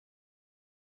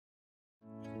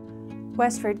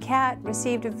WestfordCAT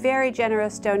received a very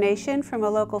generous donation from a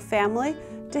local family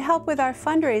to help with our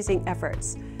fundraising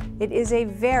efforts. It is a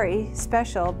very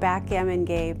special backgammon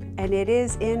game, and it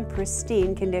is in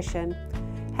pristine condition.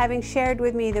 Having shared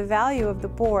with me the value of the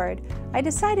board, I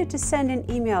decided to send an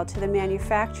email to the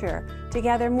manufacturer to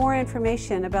gather more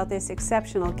information about this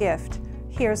exceptional gift.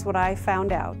 Here's what I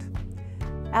found out.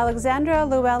 Alexandra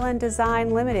Llewellyn Design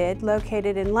Limited,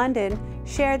 located in London,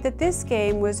 shared that this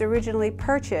game was originally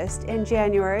purchased in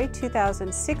January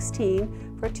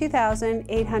 2016 for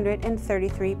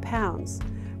 £2,833.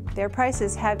 Their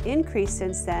prices have increased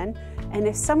since then, and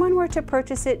if someone were to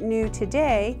purchase it new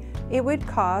today, it would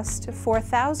cost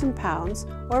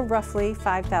 £4,000 or roughly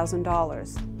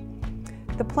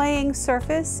 $5,000. The playing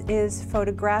surface is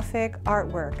photographic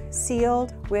artwork,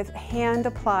 sealed with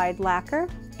hand-applied lacquer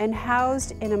and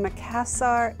housed in a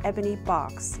Macassar ebony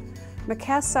box.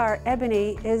 Macassar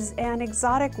ebony is an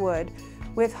exotic wood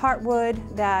with heartwood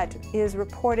that is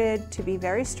reported to be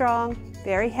very strong,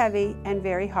 very heavy, and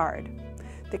very hard.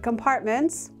 The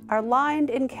compartments are lined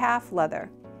in calf leather,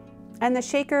 and the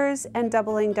shakers and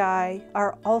doubling die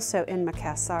are also in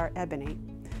Macassar ebony.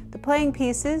 The playing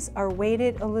pieces are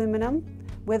weighted aluminum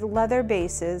with leather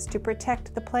bases to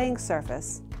protect the playing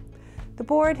surface. The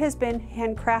board has been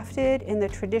handcrafted in the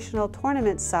traditional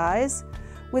tournament size,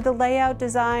 with the layout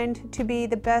designed to be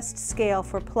the best scale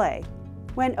for play.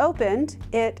 When opened,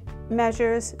 it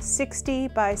measures 60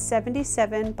 by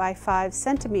 77 by 5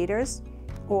 centimeters,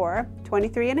 or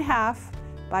 23.5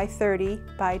 by 30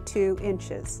 by 2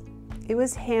 inches. It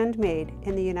was handmade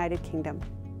in the United Kingdom.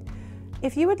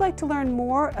 If you would like to learn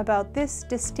more about this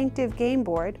distinctive game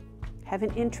board, have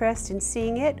an interest in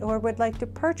seeing it, or would like to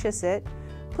purchase it,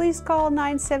 please call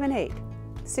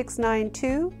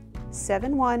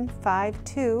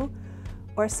 978-692-7152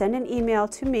 or send an email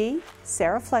to me,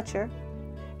 Sarah Fletcher,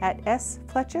 at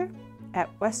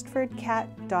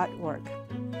sfletcher@westfordcat.org.